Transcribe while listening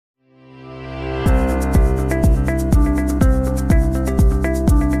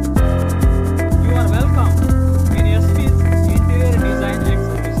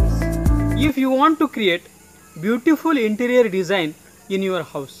create beautiful interior design in your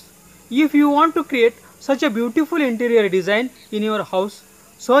house. If you want to create such a beautiful interior design in your house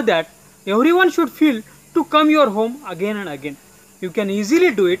so that everyone should feel to come your home again and again, you can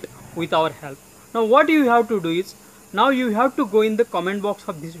easily do it with our help. Now what you have to do is, now you have to go in the comment box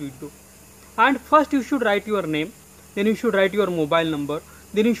of this video, and first you should write your name, then you should write your mobile number,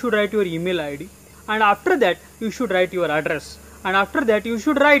 then you should write your email ID, and after that you should write your address, and after that you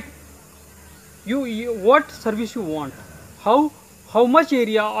should write what service you want, how much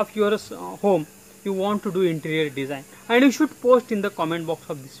area of your home you want to do interior design, and you should post in the comment box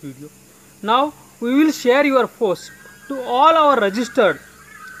of this video. Now we will share your post to all our registered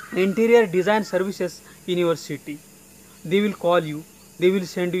interior design services in your city. They will call you, they will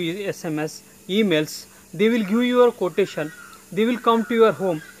send you SMS, emails, they will give you your quotation, they will come to your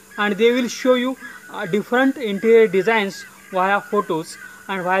home and they will show you different interior designs via photos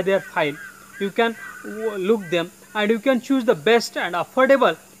and via their file. You can look them and you can choose the best and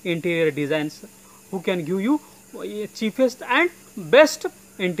affordable interior designs who can give you cheapest and best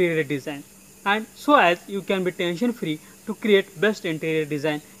interior design, and so as you can be tension free to create best interior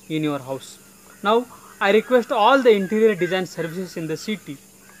design in your house. Now I request all the interior design services in the city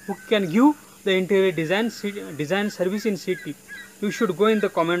who can give the interior design service in city. You should go in the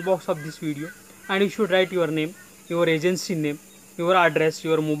comment box of this video and you should write your name, your agency name, your address,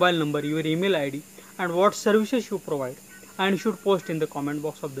 your mobile number, your email ID, and what services you provide, and you should post in the comment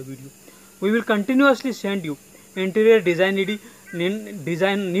box of the video. We will continuously send you interior design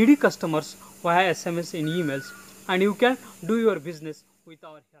needy customers via SMS and emails, and you can do your business with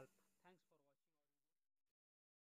our help.